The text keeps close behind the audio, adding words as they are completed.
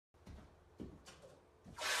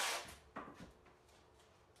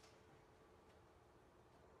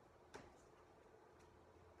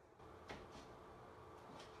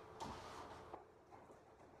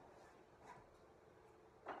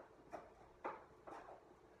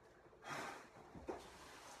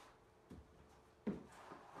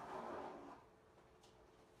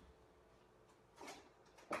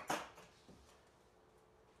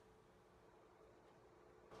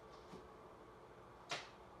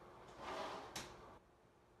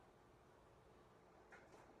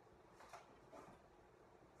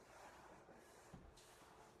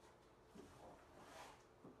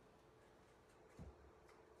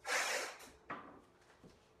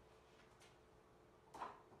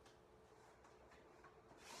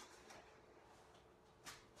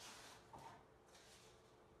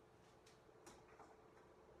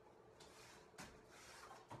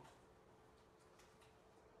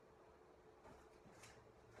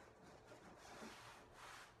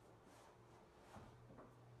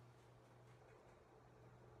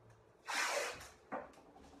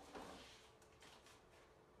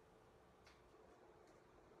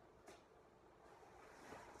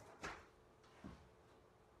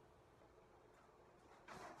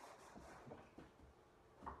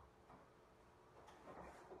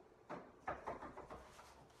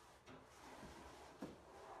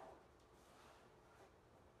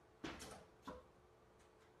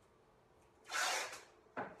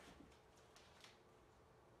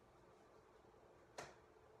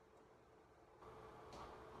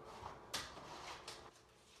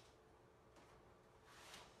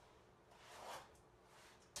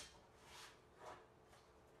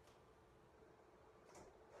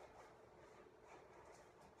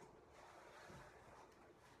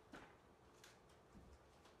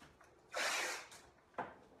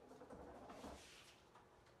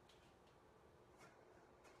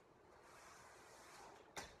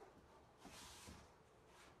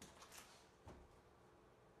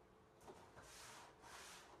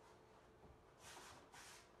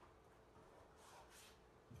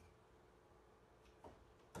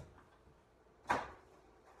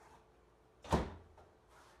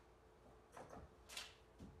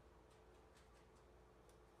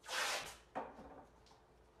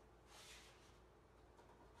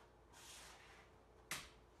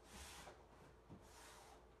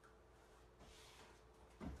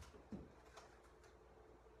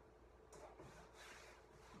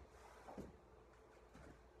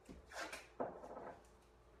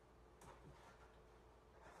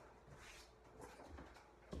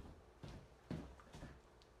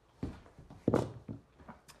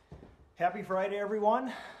Happy Friday,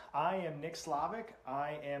 everyone. I am Nick Slavic.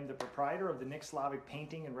 I am the proprietor of the Nick Slavic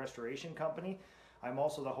Painting and Restoration Company. I'm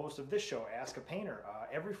also the host of this show, Ask a Painter.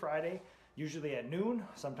 Every Friday, usually at noon,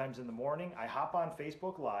 sometimes in the morning, I hop on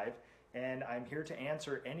Facebook Live and I'm here to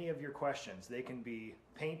answer any of your questions. They can be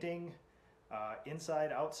painting,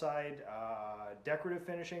 inside, outside, decorative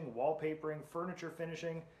finishing, wallpapering, furniture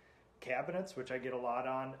finishing, cabinets, which I get a lot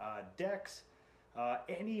on, decks,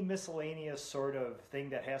 any miscellaneous sort of thing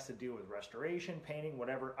that has to do with restoration, painting,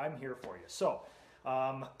 whatever, I'm here for you. So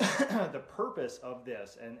the purpose of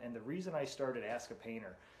this and the reason I started Ask a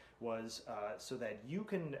Painter was so that you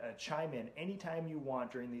can chime in anytime you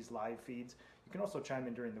want during these live feeds. You can also chime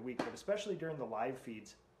in during the week, but especially during the live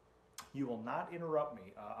feeds, you will not interrupt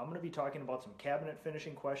me. I'm going to be talking about some cabinet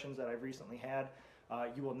finishing questions that I've recently had.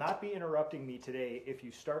 You will not be interrupting me today if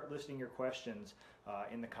you start listing your questions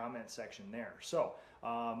in the comment section there. So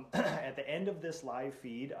at the end of this live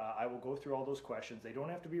feed, I will go through all those questions. They don't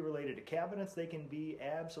have to be related to cabinets. They can be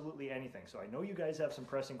absolutely anything. So I know you guys have some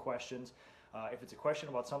pressing questions. If it's a question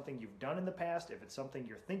about something you've done in the past, if it's something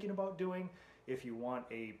you're thinking about doing, if you want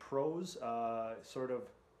a pros sort of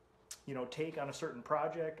take on a certain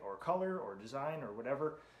project or color or design or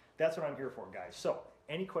whatever, that's what I'm here for, guys. So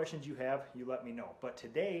any questions you have, you let me know. But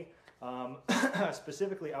today,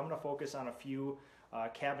 specifically, I'm going to focus on a few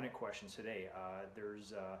cabinet questions today.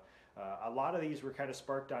 There's a lot of these were kind of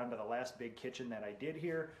sparked on by the last big kitchen that I did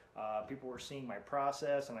here. People were seeing my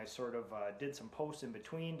process, and I sort of did some posts in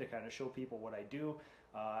between to kind of show people what I do.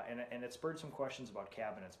 And it spurred some questions about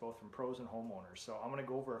cabinets, both from pros and homeowners. So I'm going to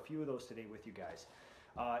go over a few of those today with you guys.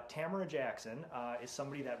 Tamara Jackson is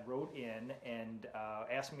somebody that wrote in and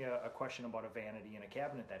asked me a question about a vanity and a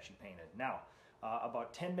cabinet that she painted. Now,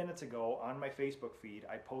 about 10 minutes ago on my Facebook feed,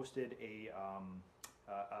 I posted a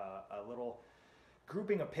little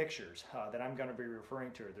grouping of pictures that I'm going to be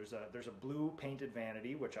referring to. There's a blue painted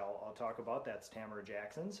vanity, which I'll talk about. That's Tamara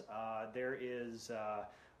Jackson's. There is a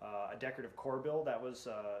decorative corbel that was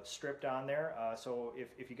stripped on there. So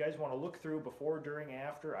if you guys want to look through before, during,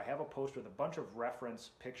 after, I have a post with a bunch of reference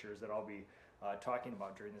pictures that I'll be talking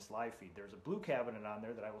about during this live feed. There's a blue cabinet on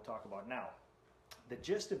there that I will talk about now. The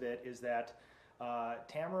gist of it is that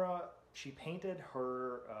Tamara, she painted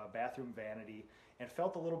her bathroom vanity and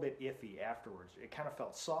felt a little bit iffy afterwards. It kind of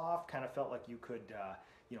felt soft, kind of felt like you could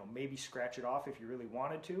maybe scratch it off if you really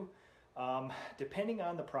wanted to. Depending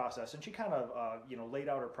on the process, and she kind of laid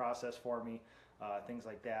out her process for me, things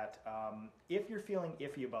like that. If you're feeling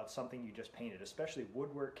iffy about something you just painted, especially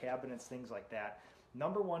woodwork, cabinets, things like that,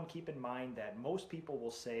 number one, keep in mind that most people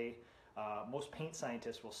will say, most paint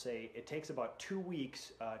scientists will say, it takes about 2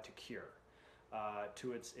 weeks to cure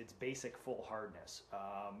to its basic full hardness.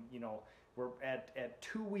 We're at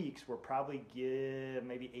 2 weeks, we're probably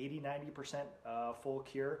maybe 80–90% full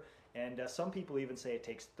cure. And some people even say it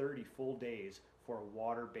takes 30 full days for a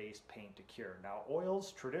water-based paint to cure. Now,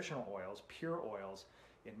 oils, traditional oils, pure oils,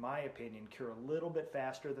 in my opinion, cure a little bit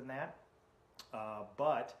faster than that.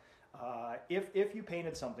 But if you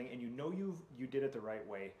painted something and you did it the right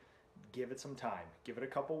way, give it some time. Give it a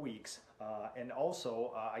couple weeks. And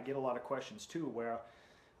also, I get a lot of questions too where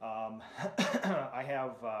I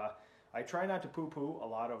try not to poo-poo a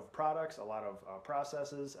lot of products, a lot of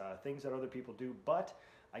processes, things that other people do, but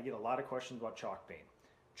I get a lot of questions about chalk paint.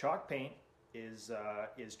 Chalk paint is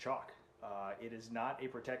chalk. It is not a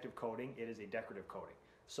protective coating, it is a decorative coating.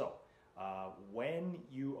 So when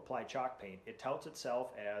you apply chalk paint, it touts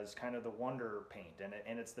itself as kind of the wonder paint,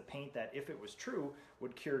 and it's the paint that, if it was true,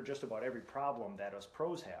 would cure just about every problem that us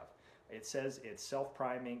pros have. It says it's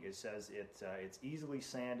self-priming, it says it's easily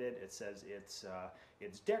sanded, it says it's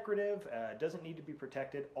decorative, it doesn't need to be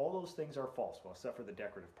protected. All those things are false, well, except for the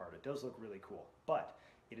decorative part. It does look really cool, but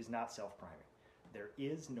it is not self-priming. There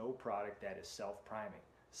is no product that is self-priming.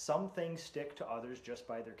 Some things stick to others just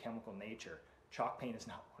by their chemical nature. Chalk paint is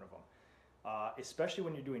not one of them. Especially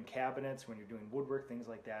when you're doing cabinets, when you're doing woodwork, things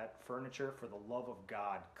like that, furniture, for the love of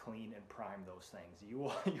God, clean and prime those things. You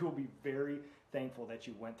will be very thankful that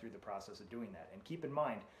you went through the process of doing that. And keep in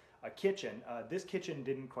mind, a kitchen, this kitchen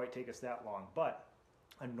didn't quite take us that long, but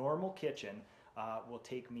a normal kitchen will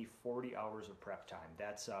take me 40 hours of prep time.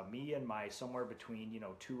 That's me and my somewhere between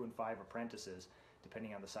 2 and 5 apprentices,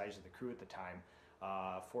 depending on the size of the crew at the time,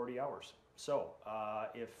 40 hours. So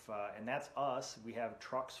and that's us. We have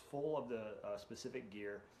trucks full of the specific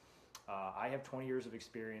gear. I have 20 years of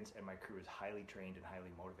experience, and my crew is highly trained and highly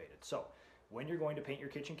motivated. So when you're going to paint your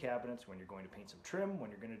kitchen cabinets, when you're going to paint some trim, when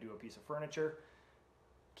you're going to do a piece of furniture,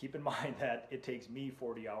 keep in mind that it takes me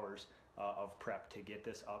 40 hours of prep to get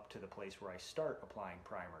this up to the place where I start applying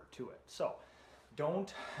primer to it. So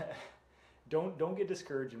don't don't get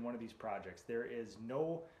discouraged in one of these projects. There is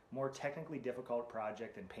no more technically difficult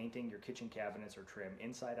project than painting your kitchen cabinets or trim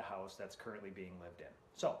inside a house that's currently being lived in.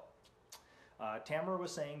 So, Tamara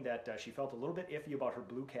was saying that she felt a little bit iffy about her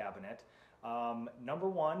blue cabinet. Number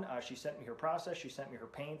one, she sent me her process, she sent me her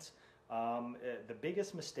paints. The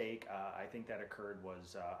biggest mistake I think that occurred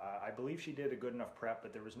was I believe she did a good enough prep,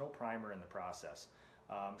 but there was no primer in the process.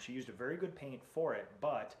 She used a very good paint for it,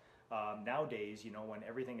 but nowadays, you know, when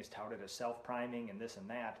everything is touted as self-priming and this and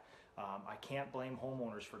that, I can't blame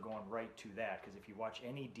homeowners for going right to that, because if you watch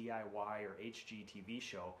any DIY or HGTV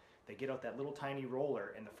show, they get out that little tiny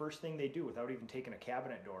roller, and the first thing they do, without even taking a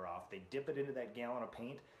cabinet door off, they dip it into that gallon of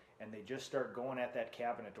paint, and they just start going at that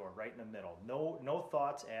cabinet door right in the middle. No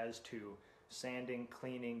thoughts as to sanding,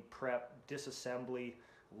 cleaning, prep, disassembly,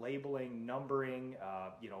 labeling, numbering,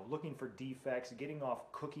 you know, looking for defects, getting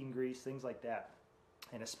off cooking grease, things like that.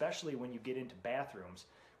 And especially when you get into bathrooms,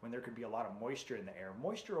 when there could be a lot of moisture in the air.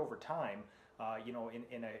 Moisture over time, you know,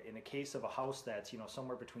 in a case of a house that's, you know,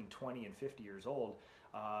 somewhere between 20 and 50 years old,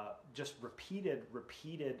 just repeated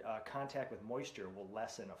contact with moisture will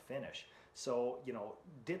lessen a finish. So, you know,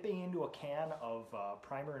 dipping into a can of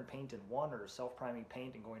primer and paint in one, or self-priming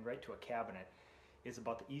paint, and going right to a cabinet is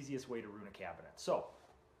about the easiest way to ruin a cabinet. So,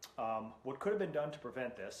 what could have been done to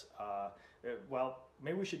prevent this? Well,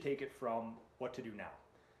 maybe we should take it from what to do now.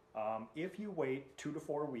 If you wait 2 to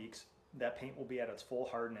 4 weeks, that paint will be at its full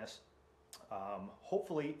hardness.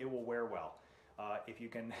 Hopefully it will wear well. If you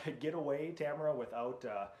can get away, Tamara, without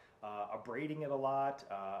abrading it a lot,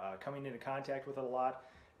 coming into contact with it a lot,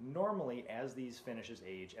 normally as these finishes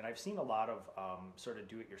age, and I've seen a lot of sort of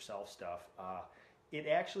do-it-yourself stuff, it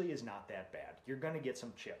actually is not that bad. You're going to get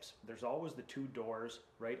some chips. There's always the 2 doors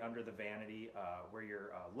right under the vanity where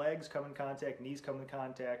your legs come in contact, knees come in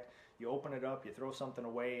contact. You open it up, you throw something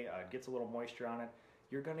away, it gets a little moisture on it.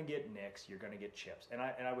 You're going to get nicks, you're going to get chips. And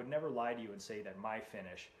I would never lie to you and say that my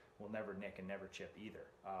finish will never nick and never chip either.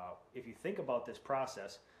 If you think about this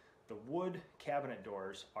process, the wood cabinet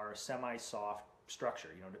doors are a semi-soft structure,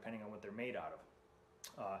 you know, depending on what they're made out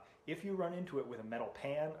of. If you run into it with a metal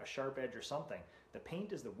pan, a sharp edge or something, the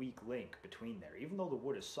paint is the weak link between there. Even though the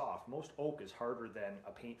wood is soft, most oak is harder than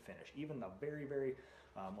a paint finish, even the very, very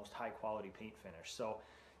most high quality paint finish. So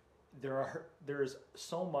there's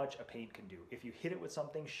so much a paint can do. If you hit it with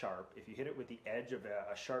something sharp, if you hit it with the edge of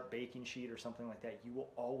a sharp baking sheet or something like that, you will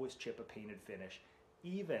always chip a painted finish,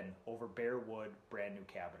 even over bare wood, brand new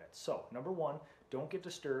cabinets. So number one, don't get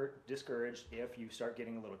discouraged if you start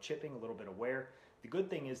getting a little chipping, a little bit of wear. The good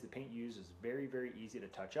thing is the paint you use is very, very easy to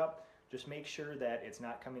touch up. Just make sure that it's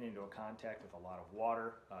not coming into a contact with a lot of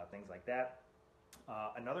water, things like that.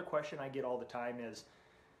 Another question I get all the time is,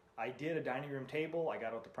 I did a dining room table, I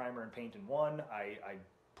got out the primer and paint in one, I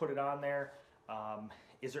put it on there.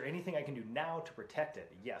 Is there anything I can do now to protect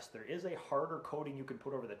it? Yes, there is a harder coating you can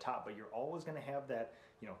put over the top, but you're always going to have that,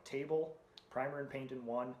 you know, table, primer and paint in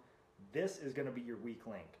one. This is going to be your weak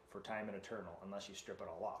link for time and eternal unless you strip it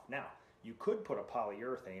all off. Now, you could put a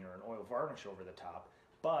polyurethane or an oil varnish over the top,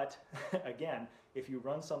 but again, if you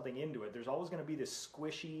run something into it, there's always going to be this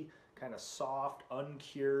squishy, kind of soft,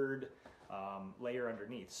 uncured layer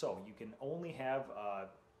underneath. So you can only have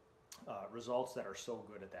results that are so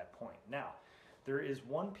good at that point. Now, there is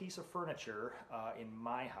one piece of furniture in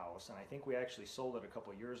my house, and I think we actually sold it a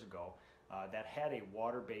couple years ago, that had a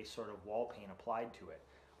water-based sort of wall paint applied to it.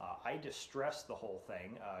 I distressed the whole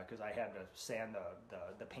thing because I had to sand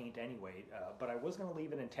the paint anyway, but I was going to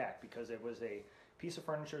leave it intact because it was a piece of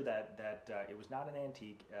furniture that it was not an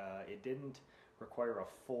antique. It didn't require a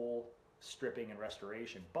full stripping and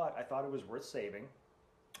restoration, but I thought it was worth saving.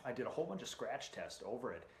 I did a whole bunch of scratch tests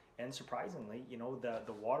over it, and surprisingly, you know,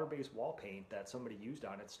 the water-based wall paint that somebody used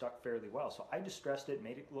on it stuck fairly well. So I distressed it,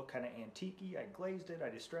 made it look kind of antique-y. I glazed it, I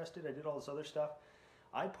distressed it, I did all this other stuff.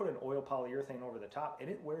 I put an oil polyurethane over the top, and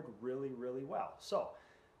it weared really, really well. So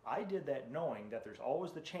I did that knowing that there's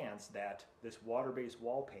always the chance that this water-based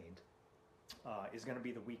wall paint is going to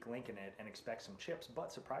be the weak link in it and expect some chips.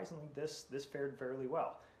 But surprisingly, this fared fairly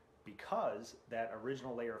well because that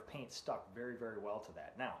original layer of paint stuck very, very well to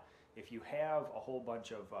that. Now, if you have a whole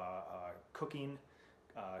bunch of cooking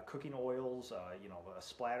oils, you know, a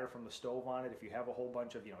splatter from the stove on it, if you have a whole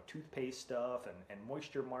bunch of, you know, toothpaste stuff and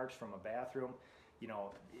moisture marks from a bathroom, you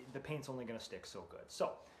know, the paint's only going to stick so good.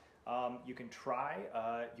 So you can try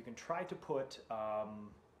to put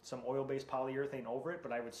some oil-based polyurethane over it,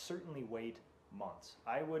 but I would certainly wait months.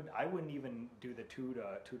 I wouldn't even do the 2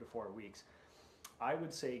 to 4 weeks. I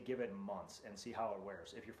would say give it months and see how it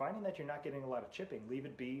wears. If you're finding that you're not getting a lot of chipping, leave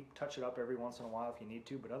it be, touch it up every once in a while if you need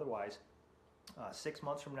to, but otherwise, 6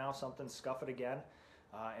 months from now, scuff it again.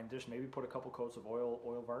 and just maybe put a couple coats of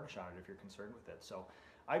oil varnish on it if you're concerned with it. So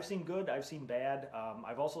I've seen good, I've seen bad.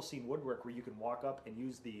 I've also seen woodwork where you can walk up and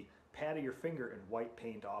use the pad of your finger and wipe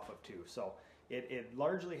paint off of too. So it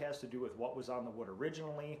largely has to do with what was on the wood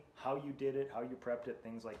originally, how you did it, how you prepped it,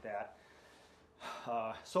 things like that.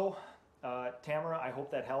 Tamara, I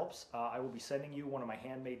hope that helps. I will be sending you one of my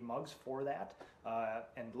handmade mugs for that,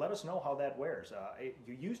 and let us know how that wears.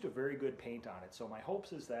 You used a very good paint on it, so my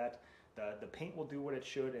hopes is that the paint will do what it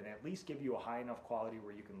should and at least give you a high enough quality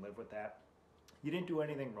where you can live with that. You didn't do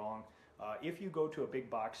anything wrong. If you go to a big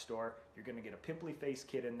box store, you're going to get a pimply-faced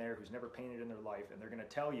kid in there who's never painted in their life, and they're going to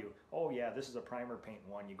tell you, oh yeah, this is a primer paint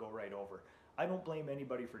one, you go right over. I don't blame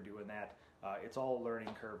anybody for doing that. It's all a learning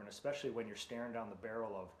curve, and especially when you're staring down the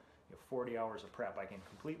barrel of 40 hours of prep, I can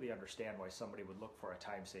completely understand why somebody would look for a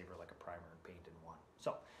time saver like a primer and paint in one.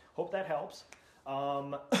 So, hope that helps.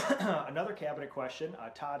 Another cabinet question,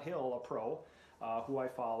 Todd Hill, a pro, who I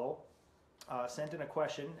follow, sent in a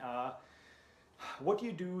question. What do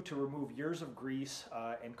you do to remove years of grease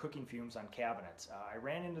and cooking fumes on cabinets? I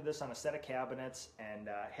ran into this on a set of cabinets and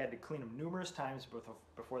had to clean them numerous times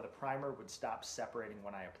before the primer would stop separating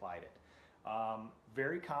when I applied it.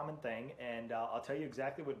 Very common thing, and I'll tell you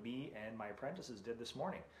exactly what me and my apprentices did this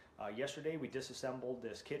morning. Yesterday we disassembled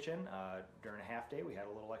this kitchen during a half day. We had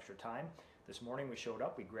a little extra time. This morning we showed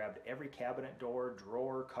up, we grabbed every cabinet door,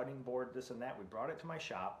 drawer, cutting board, this and that. We brought it to my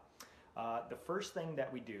shop. The first thing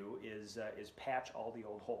that we do is patch all the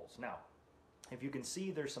old holes. Now, if you can see,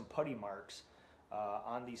 there's some putty marks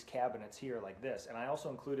on these cabinets here like this, and I also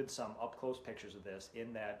included some up-close pictures of this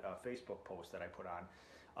in that Facebook post that I put on.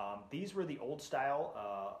 These were the old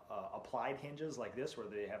style applied hinges like this, where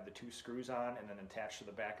they have the two screws on and then attached to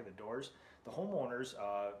the back of the doors. The homeowners,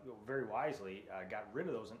 very wisely, got rid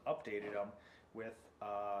of those and updated them with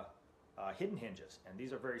hidden hinges, and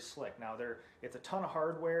these are very slick. Now it's a ton of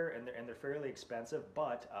hardware and they're fairly expensive,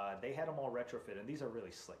 but they had them all retrofitted, and these are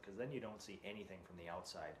really slick because then you don't see anything from the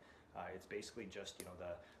outside. It's basically just,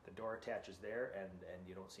 the door attaches there and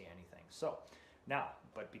you don't see anything. So now,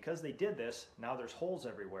 but because they did this, now there's holes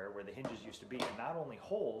everywhere where the hinges used to be, and not only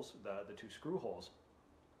holes, the two screw holes,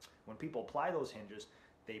 when people apply those hinges,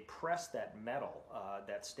 they press that metal,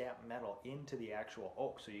 that stamped metal into the actual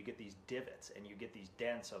oak, so you get these divots and you get these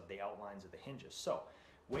dents of the outlines of the hinges. So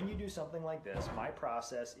when you do something like this, my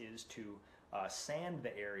process is to sand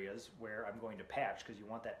the areas where I'm going to patch, because you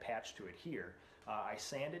want that patch to adhere. I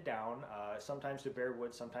sand it down, sometimes to bare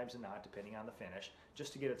wood, sometimes to not, depending on the finish,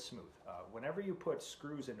 just to get it smooth. Whenever you put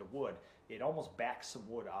screws into wood, it almost backs some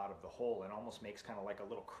wood out of the hole and almost makes kind of like a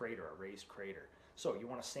little crater, a raised crater. So you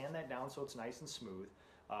want to sand that down so it's nice and smooth,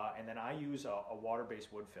 and then I use a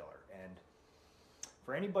water-based wood filler. And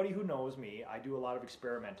for anybody who knows me, I do a lot of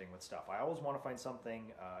experimenting with stuff. I always want to find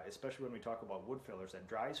something, especially when we talk about wood fillers, that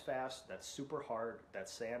dries fast, that's super hard,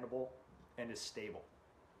 that's sandable, and is stable.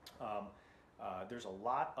 There's a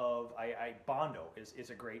lot of, Bondo is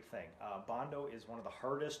a great thing. Bondo is one of the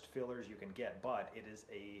hardest fillers you can get, but it is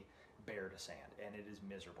a bear to sand, and it is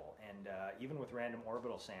miserable. And even with random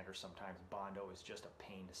orbital sanders, sometimes Bondo is just a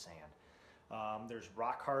pain to sand. There's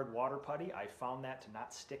rock hard water putty. I found that to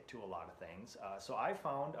not stick to a lot of things. So I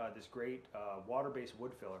found this great water-based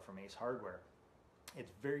wood filler from Ace Hardware.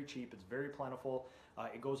 It's very cheap, it's very plentiful,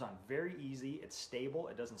 it goes on very easy, it's stable,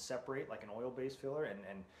 it doesn't separate like an oil-based filler,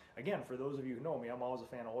 and again, for those of you who know me, I'm always a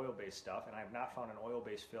fan of oil-based stuff, and I have not found an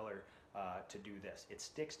oil-based filler to do this. It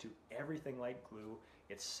sticks to everything like glue,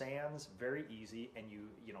 it sands very easy, and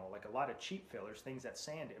you know, like a lot of cheap fillers, things that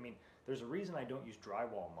sand, I mean, there's a reason I don't use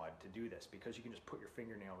drywall mud to do this, because you can just put your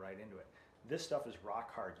fingernail right into it. This stuff is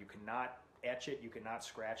rock hard, you cannot etch it, you cannot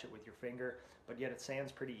scratch it with your finger, but yet it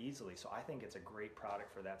sands pretty easily, so I think it's a great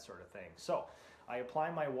product for that sort of thing. So I apply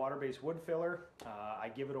my water-based wood filler, I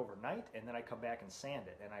give it overnight, and then I come back and sand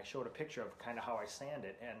it, and I showed a picture of kind of how I sand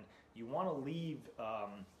it, and you want to leave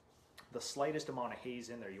the slightest amount of haze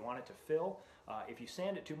in there. You want it to fill. If you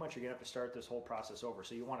sand it too much, you're going to have to start this whole process over,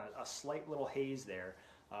 so you want a slight little haze there.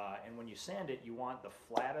 And when you sand it, you want the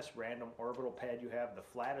flattest random orbital pad you have, the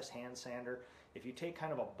flattest hand sander. If you take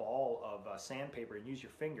kind of a ball of sandpaper and use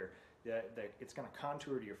your finger, it's going to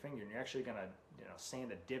contour to your finger, and you're actually going to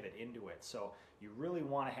sand a divot into it. So you really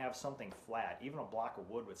want to have something flat, even a block of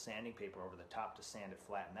wood with sanding paper over the top to sand it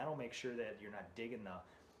flat, and that'll make sure that you're not digging the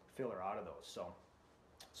filler out of those.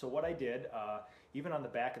 So what I did, even on the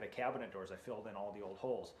back of the cabinet doors, I filled in all the old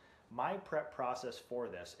holes. My prep process for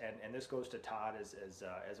this, and this goes to Todd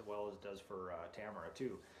as well as does for Tamara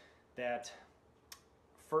too, that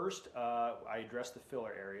first I address the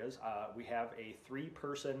filler areas. We have a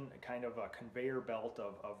 3-person kind of a conveyor belt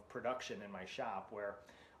of production in my shop where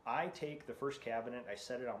I take the first cabinet, I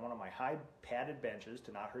set it on one of my high padded benches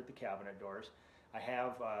to not hurt the cabinet doors. I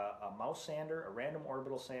have a mouse sander, a random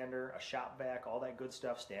orbital sander, a shop vac, all that good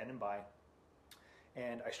stuff standing by.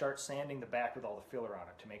 And I start sanding the back with all the filler on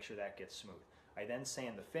it to make sure that gets smooth. I then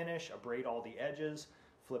sand the finish, abrade all the edges,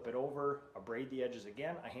 flip it over, abrade the edges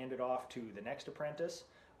again. I hand it off to the next apprentice,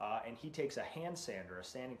 and he takes a hand sander, a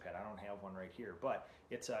sanding pad. I don't have one right here, but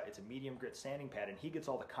it's a medium grit sanding pad, and he gets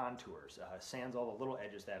all the contours, sands all the little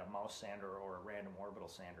edges that a mouse sander or a random orbital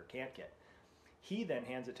sander can't get. He then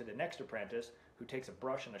hands it to the next apprentice, who takes a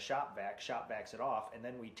brush and a shop vacs it off, and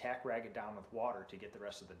then we tack rag it down with water to get the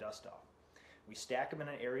rest of the dust off. We stack them in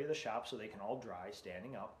an area of the shop so they can all dry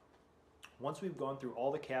standing up. Once we've gone through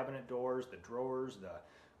all the cabinet doors, the drawers, the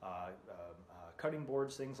cutting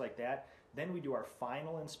boards, things like that, then we do our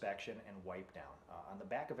final inspection and wipe down. On the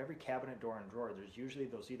back of every cabinet door and drawer, there's usually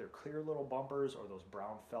those either clear little bumpers or those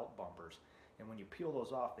brown felt bumpers. And when you peel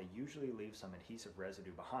those off, they usually leave some adhesive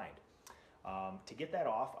residue behind. To get that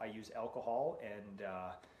off, I use alcohol and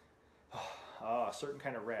a certain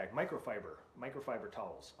kind of rag, microfiber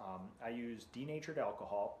towels. I use denatured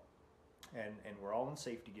alcohol, and we're all in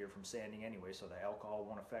safety gear from sanding anyway, so the alcohol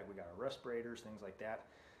won't affect. We got our respirators, things like that.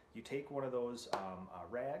 You take one of those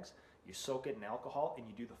rags, you soak it in alcohol, and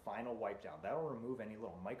you do the final wipe down. That'll remove any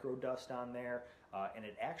little micro dust on there, and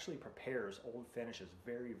it actually prepares old finishes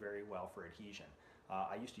very, very well for adhesion.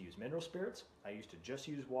 I used to use mineral spirits. I used to just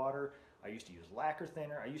use water. I used to use lacquer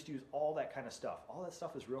thinner. I used to use all that kind of stuff. All that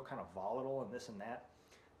stuff is real kind of volatile and this and that.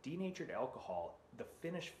 Denatured alcohol, the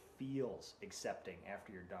finish feels accepting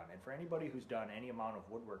after you're done. And for anybody who's done any amount of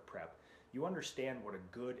woodwork prep, you understand what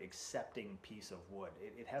a good accepting piece of wood.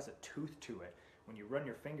 It has a tooth to it. When you run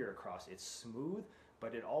your finger across, it's smooth,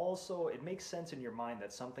 but it makes sense in your mind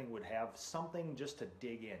that something would have something just to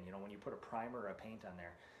dig in. You know, when you put a primer or a paint on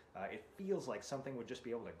there, it feels like something would just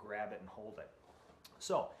be able to grab it and hold it.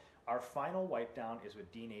 So our final wipe down is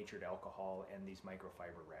with denatured alcohol and these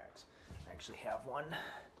microfiber rags. I actually have one.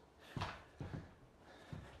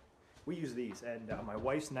 We use these, and my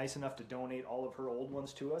wife's nice enough to donate all of her old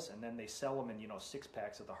ones to us, and then they sell them in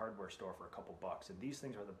 6-packs at the hardware store for a couple bucks. And these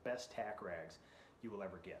things are the best tack rags you will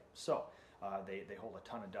ever get. So they hold a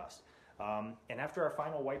ton of dust. And after our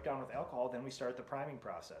final wipe down with alcohol, then we start the priming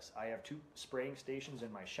process. I have 2 spraying stations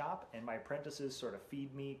in my shop, and my apprentices sort of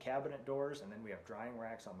feed me cabinet doors, and then we have drying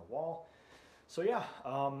racks on the wall. So yeah,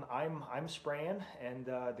 I'm spraying, and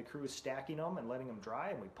the crew is stacking them and letting them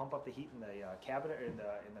dry, and we pump up the heat in the cabinet in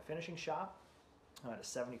the finishing shop to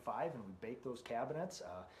 75, and we bake those cabinets.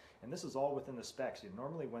 And this is all within the specs.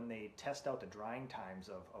 Normally when they test out the drying times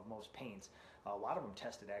of most paints, a lot of them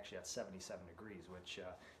tested actually at 77 degrees, which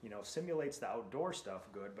simulates the outdoor stuff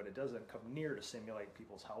good, but it doesn't come near to simulate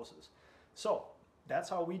people's houses. So that's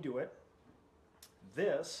how we do it.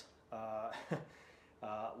 This,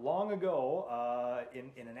 long ago,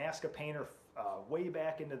 in an Ask a Painter way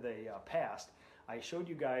back into the past, I showed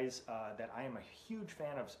you guys that I am a huge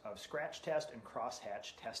fan of scratch test and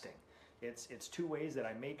crosshatch testing. It's 2 ways that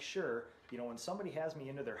I make sure, when somebody has me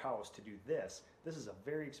into their house to do this is a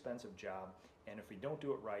very expensive job, and if we don't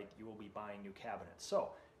do it right, you will be buying new cabinets.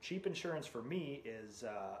 So cheap insurance for me is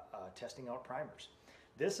testing out primers.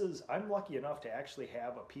 I'm lucky enough to actually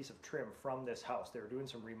have a piece of trim from this house. They were doing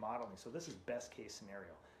some remodeling, so this is best case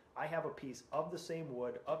scenario. I have a piece of the same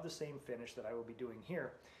wood, of the same finish that I will be doing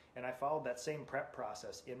here, and I followed that same prep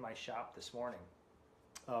process in my shop this morning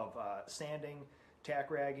of sanding,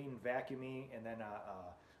 tack ragging, vacuuming, and then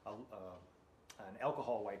an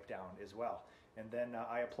alcohol wipe down as well. And then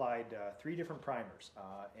I applied 3 different primers.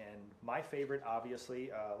 And my favorite,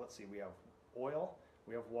 obviously, let's see, we have oil,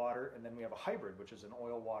 we have water, and then we have a hybrid, which is an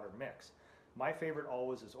oil-water mix. My favorite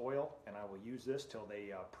always is oil, and I will use this till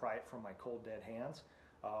they pry it from my cold, dead hands.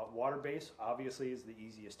 Water base, obviously, is the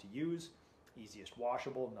easiest to use, easiest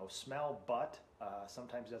washable, no smell, but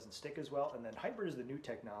sometimes doesn't stick as well. And then hybrid is the new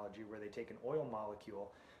technology where they take an oil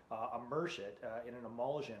molecule, immerse it in an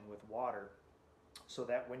emulsion with water, so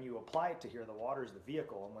that when you apply it to here, the water is the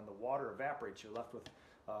vehicle, and when the water evaporates, you're left with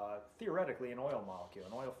theoretically an oil molecule,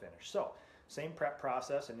 an oil finish. So same prep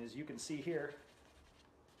process, and as you can see here,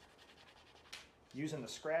 using the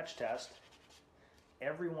scratch test,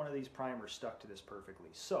 every one of these primers stuck to this perfectly.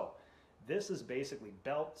 So this is basically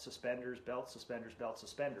belt, suspenders, belt, suspenders, belt,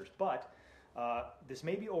 suspenders, but this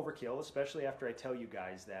may be overkill, especially after I tell you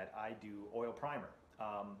guys that I do oil primer.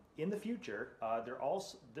 In the future,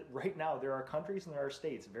 right now there are countries and there are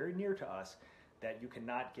states very near to us that you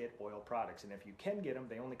cannot get oil products, and if you can get them,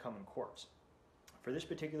 they only come in quarts. For this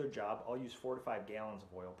particular job, I'll use 4 to 5 gallons of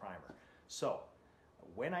oil primer. So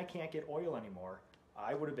when I can't get oil anymore,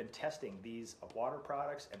 I would have been testing these water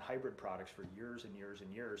products and hybrid products for years and years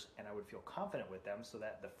and years, and I would feel confident with them so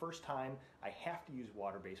that the first time I have to use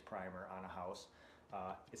water-based primer on a house,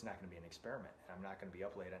 it's not going to be an experiment. I'm not going to be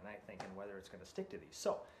up late at night thinking whether it's going to stick to these.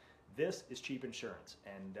 So this is cheap insurance,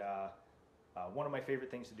 and one of my favorite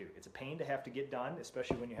things to do. It's a pain to have to get done,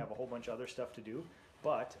 especially when you have a whole bunch of other stuff to do,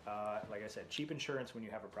 but like I said, cheap insurance when you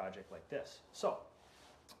have a project like this. So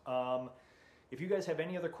if you guys have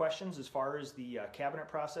any other questions as far as the cabinet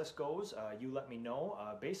process goes, you let me know.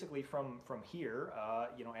 Basically from here,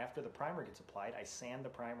 you know, after the primer gets applied, I sand the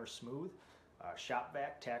primer smooth, shop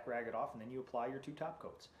vac, tack rag it off, and then you apply your 2 top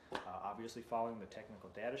coats. Obviously following the technical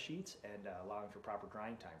data sheets and allowing for proper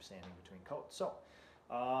drying time, sanding between coats. So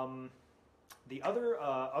the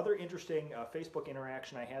other interesting Facebook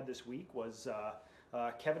interaction I had this week was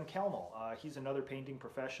Kevin Kelmel. He's another painting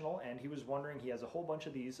professional, and he was wondering, he has a whole bunch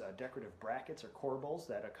of these decorative brackets or corbels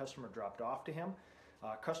that a customer dropped off to him.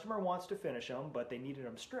 Customer wants to finish them, but they needed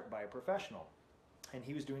them stripped by a professional. And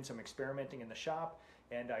he was doing some experimenting in the shop,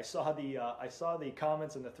 and I saw the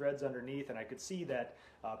comments and the threads underneath, and I could see that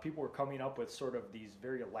people were coming up with sort of these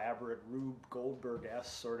very elaborate Rube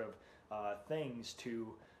Goldberg-esque sort of things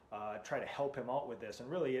to try to help him out with this. And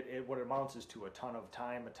really, what it amounts is to a ton of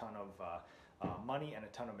time, a ton of money, and a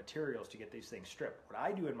ton of materials to get these things stripped. What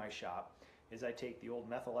I do in my shop is I take the old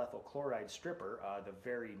methyl ethyl chloride stripper, the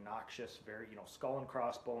very noxious, very, you know, skull and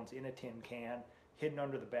crossbones in a tin can, hidden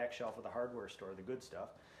under the back shelf of the hardware store, the good stuff.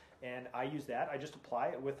 And I use that. I just apply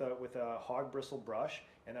it with a hog bristle brush,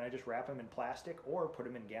 and then I just wrap them in plastic or put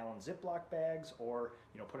them in gallon Ziploc bags, or,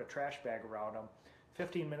 you know, put a trash bag around them.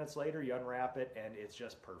 15 minutes later, you unwrap it, and it's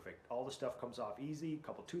just perfect. All the stuff comes off easy. A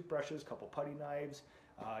couple toothbrushes, couple putty knives.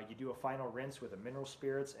 You do a final rinse with a mineral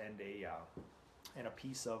spirits and a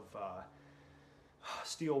piece of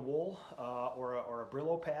steel wool or a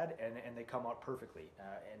Brillo pad, and they come out perfectly.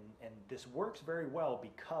 And this works very well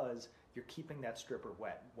because you're keeping that stripper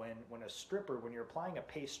wet. When you're applying a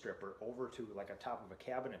paste stripper over to like a top of a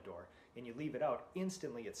cabinet door and you leave it out,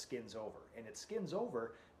 instantly it skins over. And it skins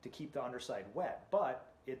over to keep the underside wet,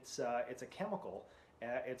 but it's a chemical.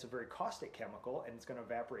 It's a very caustic chemical, and it's going to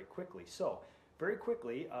evaporate quickly. So very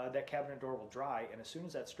quickly, that cabinet door will dry, and as soon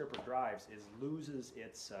as that stripper dries, it loses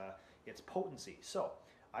its potency. So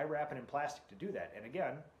I wrap it in plastic to do that. And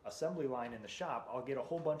again, assembly line in the shop, I'll get a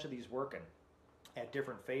whole bunch of these working at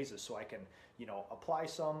different phases, so I can, you know, apply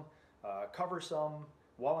some, cover some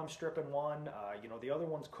while I'm stripping one. You know, the other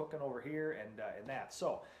one's cooking over here, and that.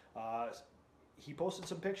 So he posted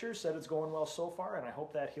some pictures, said it's going well so far, and I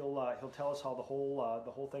hope that he'll tell us how the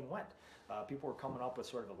whole thing went. People were coming up with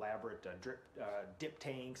sort of elaborate dip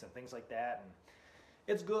tanks and things like that, and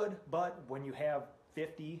it's good. But when you have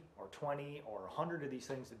 50 or 20 or 100 of these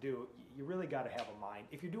things to do, you really got to have a mind.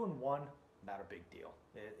 If you're doing one, not a big deal.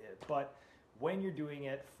 But when you're doing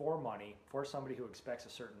it for money, for somebody who expects a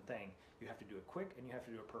certain thing, you have to do it quick and you have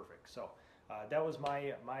to do it perfect. So that was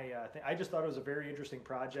my thing. I just thought it was a very interesting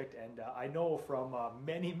project, and I know from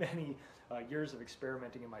many years of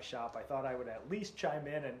experimenting in my shop, I thought I would at least chime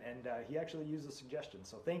in, and he actually used the suggestion.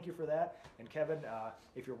 So thank you for that. And Kevin,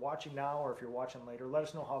 if you're watching now or if you're watching later, let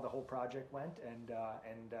us know how the whole project went, and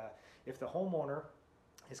if the homeowner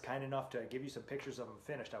is kind enough to give you some pictures of them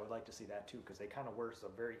finished, I would like to see that too, because they kind of were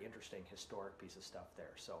a very interesting historic piece of stuff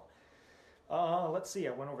there. So let's see,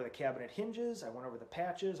 I went over the cabinet hinges, I went over the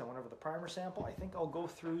patches, I went over the primer sample. I think I'll go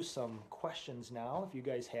through some questions now if you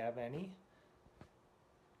guys have any.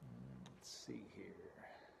 Let's see here.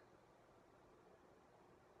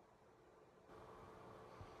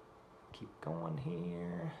 Keep going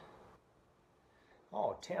here.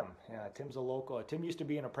 Oh, Tim. Yeah, Tim's a local. Tim used to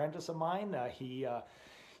be an apprentice of mine.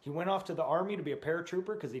 He went off to the Army to be a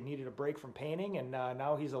paratrooper because he needed a break from painting, and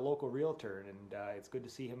now he's a local realtor, and it's good to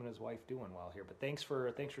see him and his wife doing well here. But thanks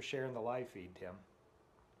for sharing the live feed, Tim.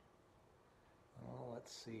 Oh,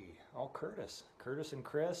 let's see. Oh, Curtis and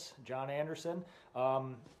Chris, John Anderson.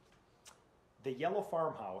 The yellow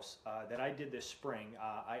farmhouse that I did this spring,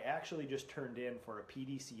 I actually just turned in for a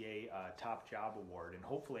PDCA Top Job Award, and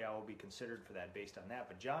hopefully I will be considered for that based on that.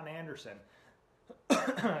 But John Anderson,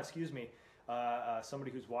 excuse me,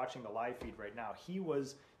 somebody who's watching the live feed right now, he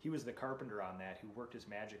was the carpenter on that who worked his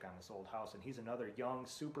magic on this old house, and he's another young,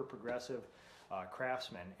 super progressive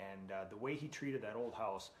craftsman, and the way he treated that old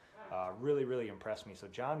house really impressed me. So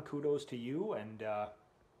John, kudos to you, and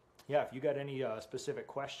yeah, if you got any specific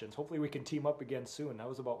questions, hopefully we can team up again soon. That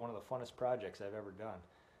was about one of the funnest projects I've ever done.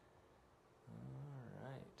 All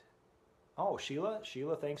right. Oh,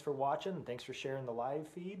 Sheila, thanks for watching, and thanks for sharing the live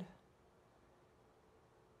feed.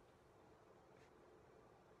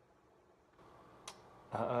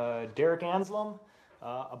 Derek Anslem,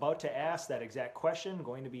 about to ask that exact question.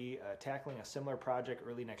 Going to be tackling a similar project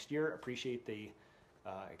early next year. Appreciate the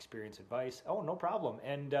experience advice. Oh, no problem.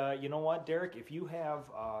 And you know what, Derek, if you have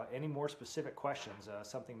any more specific questions,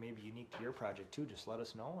 something maybe unique to your project too, just let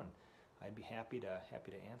us know, and I'd be happy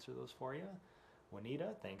to answer those for you. Juanita,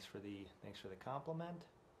 thanks for the compliment.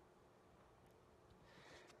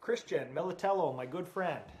 Christian Militello, my good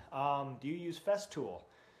friend, do you use Festool?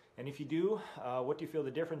 And if you do, what do you feel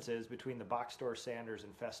the difference is between the box store sanders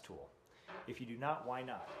and Festool? If you do not, why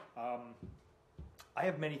not? I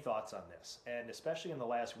have many thoughts on this, and especially in the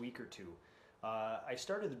last week or two, I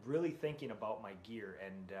started really thinking about my gear,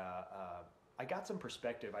 and I got some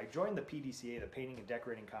perspective. I joined the PDCA, the Painting and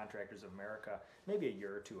Decorating Contractors of America, maybe a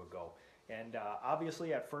year or two ago. And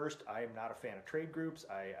obviously at first, I am not a fan of trade groups.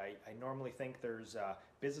 I normally think there's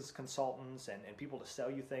business consultants and people to sell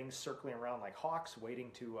you things circling around like hawks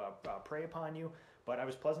waiting to prey upon you. But I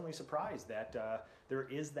was pleasantly surprised that there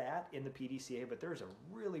is that in the PDCA, but there's a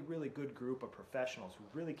really, really good group of professionals who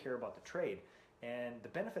really care about the trade. And the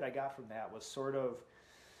benefit I got from that was sort of,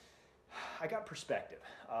 I got perspective.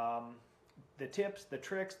 The tips, the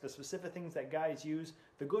tricks, the specific things that guys use,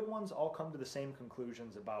 the good ones all come to the same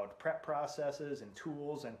conclusions about prep processes and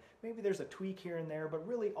tools, and maybe there's a tweak here and there, but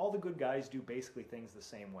really all the good guys do basically things the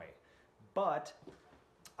same way. But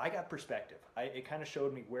I got perspective. It kind of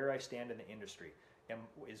showed me where I stand in the industry.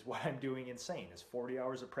 Is what I'm doing insane? Is 40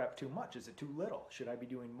 hours of prep too much? Is it too little? Should I be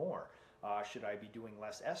doing more? Should I be doing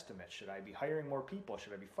less estimates? Should I be hiring more people?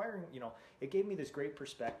 Should I be firing? You know, it gave me this great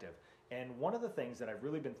perspective. And one of the things that I've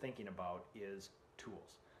really been thinking about is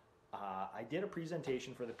tools. I did a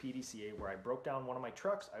presentation for the PDCA where I broke down one of my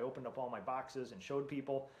trucks. I opened up all my boxes and showed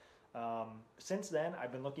people. Since then,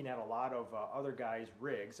 I've been looking at a lot of other guys'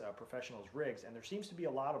 rigs, professionals' rigs, and there seems to be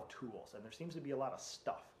a lot of tools, and there seems to be a lot of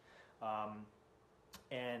stuff.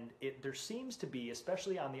 And there seems to be,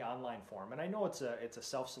 especially on the online forum, and I know it's a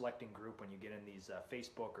self-selecting group when you get in these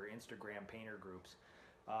Facebook or Instagram painter groups,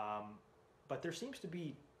 but there seems to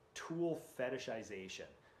be tool fetishization.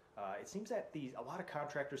 It seems that a lot of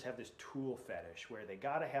contractors have this tool fetish where they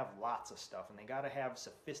got to have lots of stuff and they got to have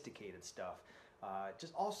sophisticated stuff,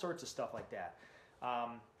 just all sorts of stuff like that.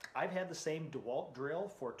 I've had the same DeWalt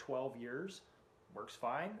drill for 12 years. Works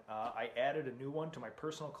fine. I added a new one to my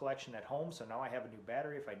personal collection at home, so now I have a new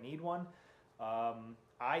battery if I need one.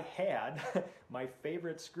 I had my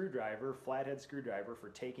favorite screwdriver, flathead screwdriver, for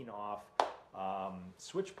taking off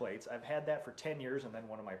switch plates. I've had that for 10 years, and then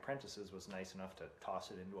one of my apprentices was nice enough to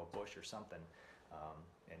toss it into a bush or something.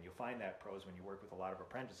 And you'll find that, pros, when you work with a lot of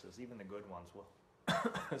apprentices, even the good ones will,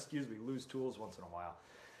 excuse me, lose tools once in a while.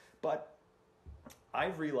 But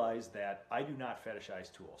I've realized that I do not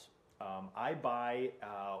fetishize tools. I buy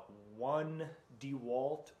one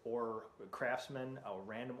DeWalt or Craftsman, a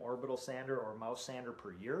random orbital sander or mouse sander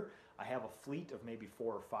per year. I have a fleet of maybe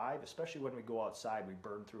 4 or 5, especially when we go outside, we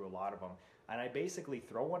burn through a lot of them. And I basically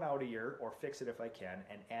throw one out a year or fix it if I can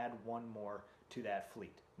and add one more to that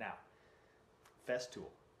fleet. Now, Festool,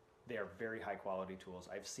 they are very high quality tools.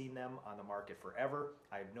 I've seen them on the market forever.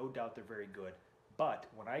 I have no doubt they're very good. But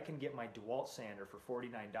when I can get my DeWalt sander for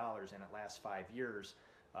 $49 and it lasts 5 years,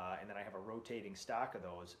 and then I have a rotating stock of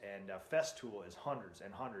those, and Festool is hundreds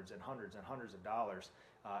and hundreds and hundreds and hundreds of dollars,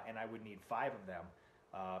 and I would need 5 of them.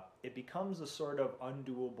 It becomes a sort of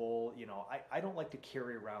undoable, you know, I don't like to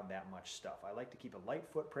carry around that much stuff. I like to keep a light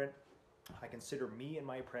footprint. I consider me and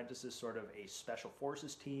my apprentices sort of a special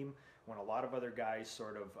forces team, when a lot of other guys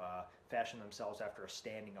sort of fashion themselves after a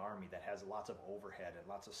standing army that has lots of overhead and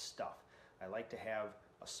lots of stuff. I like to have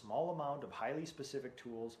a small amount of highly specific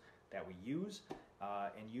tools that we use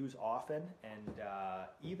and use often, and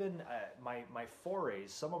even my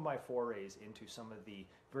forays, some of my forays into some of the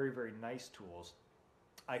very, very nice tools,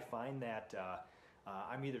 I find that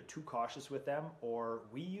I'm either too cautious with them, or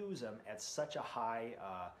we use them at such a high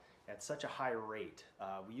rate.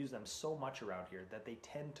 We use them so much around here that they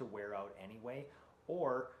tend to wear out anyway,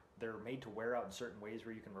 or they're made to wear out in certain ways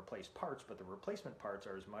where you can replace parts, but the replacement parts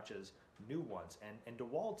are as much as new ones. And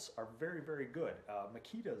DeWalt's are very, very good.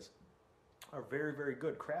 Makita's are very, very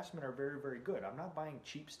good. Craftsman are very, very good. I'm not buying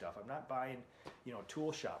cheap stuff. I'm not buying, you know,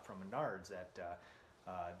 tool shop from Menards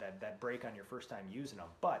that break on your first time using them.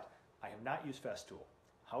 But I have not used Festool.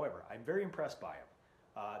 However, I'm very impressed by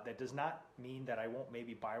them. That does not mean that I won't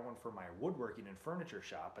maybe buy one for my woodworking and furniture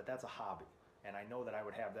shop, but that's a hobby. And I know that I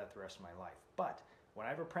would have that the rest of my life. But when I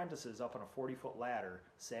have apprentices up on a 40-foot ladder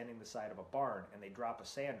sanding the side of a barn and they drop a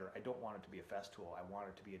sander, I don't want it to be a Festool. I want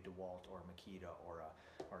it to be a DeWalt or a Makita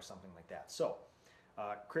or something like that. So,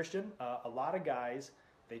 Christian, a lot of guys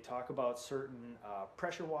They talk about certain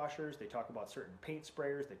pressure washers. They talk about certain paint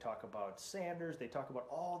sprayers. They talk about sanders. They talk about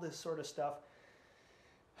all this sort of stuff.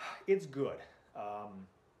 It's good.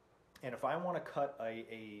 And if I want to cut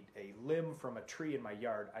a limb from a tree in my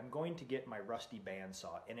yard, I'm going to get my rusty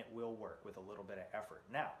bandsaw, and it will work with a little bit of effort.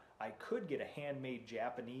 Now, I could get a handmade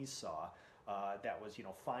Japanese saw that was,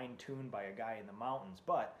 fine-tuned by a guy in the mountains,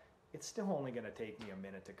 but it's still only going to take me a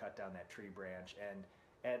minute to cut down that tree branch. And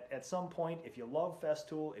at some point, if you love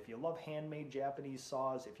Festool, if you love handmade Japanese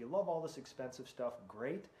saws, if you love all this expensive stuff,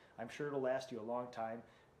 great. I'm sure it'll last you a long time.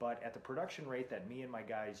 But at the production rate that me and my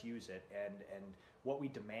guys use it, and what we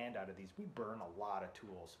demand out of these, we burn a lot of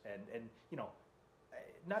tools. And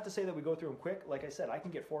not to say that we go through them quick. Like I said, I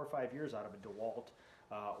can get 4 or 5 years out of a DeWalt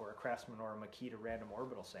or a Craftsman or a Makita random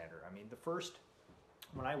orbital sander. I mean,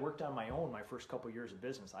 when I worked on my own, my first couple years of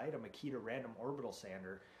business, I had a Makita random orbital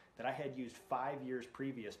sander that I had used 5 years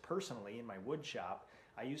previous personally in my wood shop.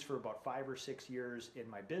 I used for about 5 or 6 years in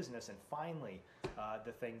my business, and finally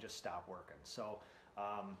the thing just stopped working. So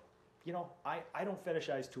I don't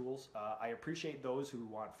fetishize tools. I appreciate those who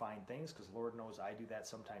want fine things, because Lord knows I do that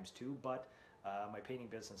sometimes too, but my painting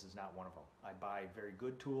business is not one of them. I buy very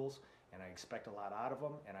good tools, and I expect a lot out of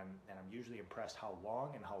them, and I'm usually impressed how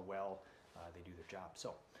long and how well they do their job.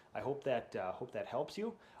 So I hope that helps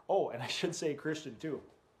you. Oh, and I should say, Christian, too,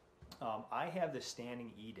 I have this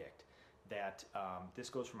standing edict that this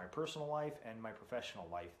goes for my personal life and my professional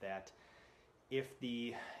life, that if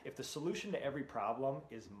the solution to every problem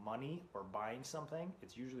is money or buying something,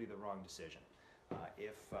 it's usually the wrong decision.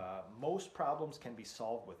 If most problems can be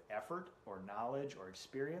solved with effort or knowledge or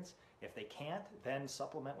experience, if they can't, then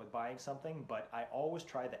supplement with buying something. But I always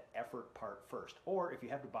try the effort part first. Or if you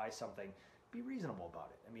have to buy something, be reasonable about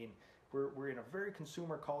it. I mean, we're in a very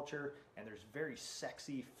consumer culture, and there's very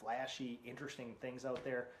sexy, flashy, interesting things out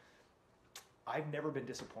there. I've never been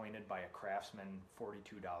disappointed by a Craftsman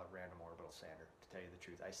 $42 random orbital sander, to tell you the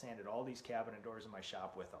truth. I sanded all these cabinet doors in my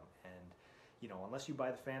shop with them, and unless you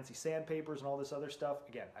buy the fancy sandpapers and all this other stuff,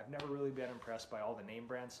 again, I've never really been impressed by all the name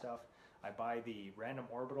brand stuff. I buy the random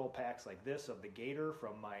orbital packs like this of the Gator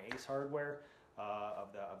from my Ace Hardware, of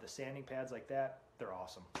the sanding pads like that. They're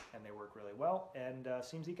awesome, and they work really well, and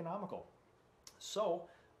seems economical. So,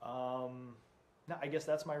 now, I guess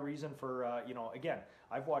that's my reason for, again,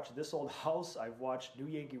 I've watched This Old House, I've watched New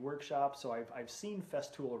Yankee Workshop, so I've seen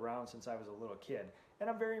Festool around since I was a little kid, and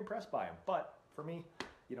I'm very impressed by them. But for me,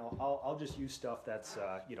 I'll just use stuff that's,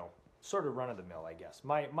 sort of run-of-the-mill, I guess.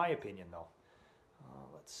 My opinion, though.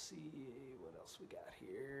 Let's see what else we got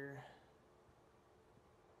here.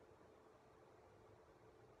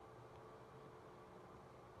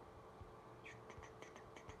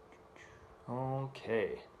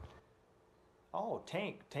 Okay. Oh,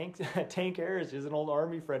 Tank Ayers is an old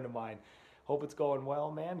Army friend of mine. Hope it's going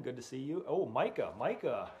well, man. Good to see you. Oh, Micah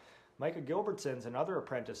Gilbertson's another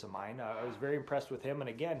apprentice of mine. I was very impressed with him, and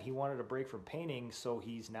again, he wanted a break from painting, so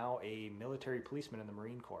he's now a military policeman in the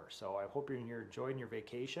Marine Corps. So I hope you're enjoying your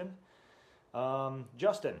vacation.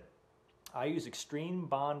 Justin, I use Extreme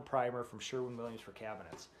Bond Primer from Sherwin-Williams for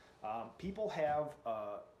cabinets. People have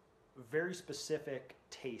very specific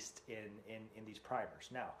taste in these primers.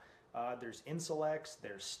 Now, there's Insulex,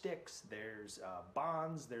 there's Stix, there's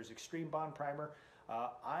Bonds, there's Extreme Bond Primer.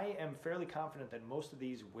 I am fairly confident that most of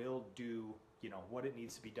these will do, what it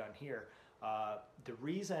needs to be done here. The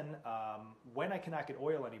reason, when I cannot get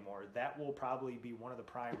oil anymore, that will probably be one of the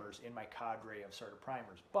primers in my cadre of sort of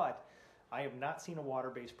primers. But I have not seen a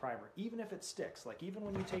water-based primer, even if it sticks. Like, even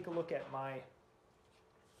when you take a look at my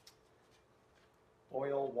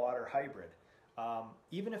oil-water hybrid,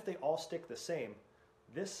 even if they all stick the same,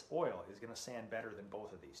 this oil is going to sand better than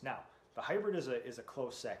both of these. Now, the hybrid is a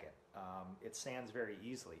close second. It sands very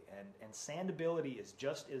easily, and sandability is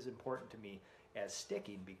just as important to me as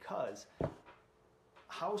sticking, because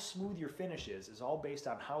how smooth your finish is all based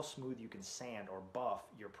on how smooth you can sand or buff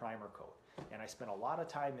your primer coat. And I spent a lot of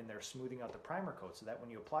time in there smoothing out the primer coat, so that when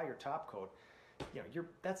you apply your top coat,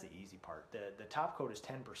 that's the easy part. The top coat is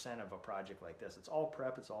 10% of a project like this. It's all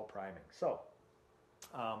prep, it's all priming. So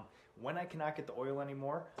when I cannot get the oil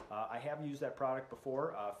anymore, I have used that product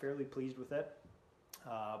before, fairly pleased with it,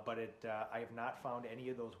 but I have not found any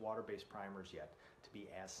of those water-based primers yet to be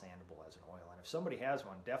as sandable as an oil. And if somebody has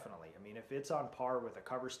one, definitely. I mean, if it's on par with a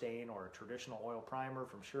Cover Stain or a traditional oil primer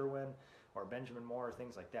from Sherwin or Benjamin Moore or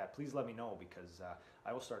things like that, please let me know, because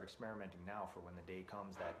I will start experimenting now for when the day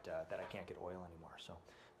comes that I can't get oil anymore. So,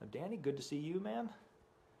 Danny, good to see you, man.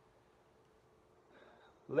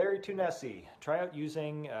 Larry Tunesi, try out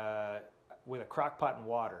using with a crock pot and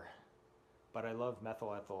water, but I love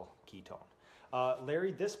methyl ethyl ketone.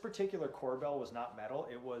 Larry, this particular Corbel was not metal.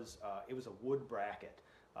 It was a wood bracket.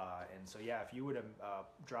 And so, yeah, if you would have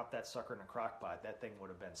dropped that sucker in a crock pot, that thing would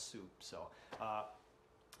have been soup. So,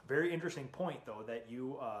 very interesting point, though, that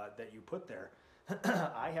you put there.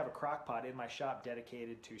 I have a crock pot in my shop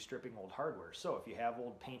dedicated to stripping old hardware. So if you have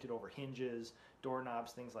old painted over hinges,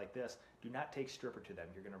 doorknobs, things like this, do not take stripper to them.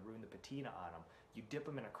 You're going to ruin the patina on them. You dip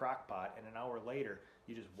them in a crock pot, and an hour later,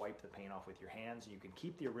 you just wipe the paint off with your hands. You can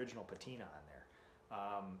keep the original patina on there.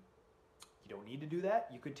 You don't need to do that.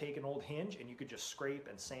 You could take an old hinge and you could just scrape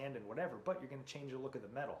and sand and whatever, but you're going to change the look of the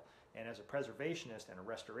metal. And as a preservationist and a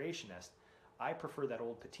restorationist, I prefer that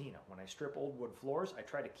old patina. When I strip old wood floors, I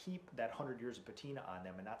try to keep that 100 years of patina on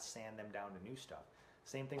them and not sand them down to new stuff.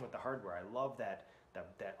 Same thing with the hardware. I love that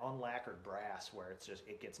unlacquered brass where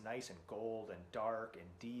it gets nice and gold and dark and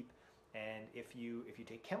deep. And if you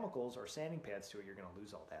take chemicals or sanding pads to it, you're going to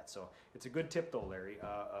lose all that. So it's a good tip though, Larry,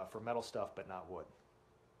 for metal stuff but not wood.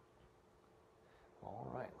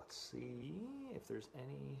 All right, let's see if there's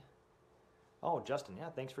any. Oh, Justin,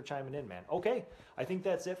 yeah, thanks for chiming in, man. Okay, I think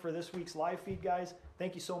that's it for this week's live feed, guys.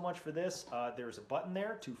 Thank you so much for this. There's a button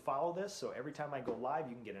there to follow this, so every time I go live,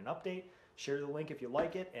 you can get an update. Share the link if you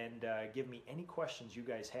like it, and give me any questions you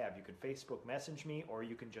guys have. You can Facebook message me, or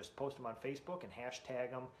you can just post them on Facebook and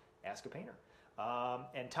hashtag them Ask a Painter.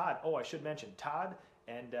 And Todd, I should mention, Todd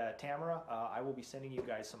and Tamara, I will be sending you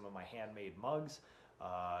guys some of my handmade mugs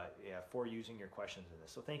for using your questions in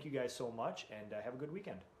this. So thank you guys so much, and have a good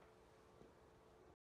weekend.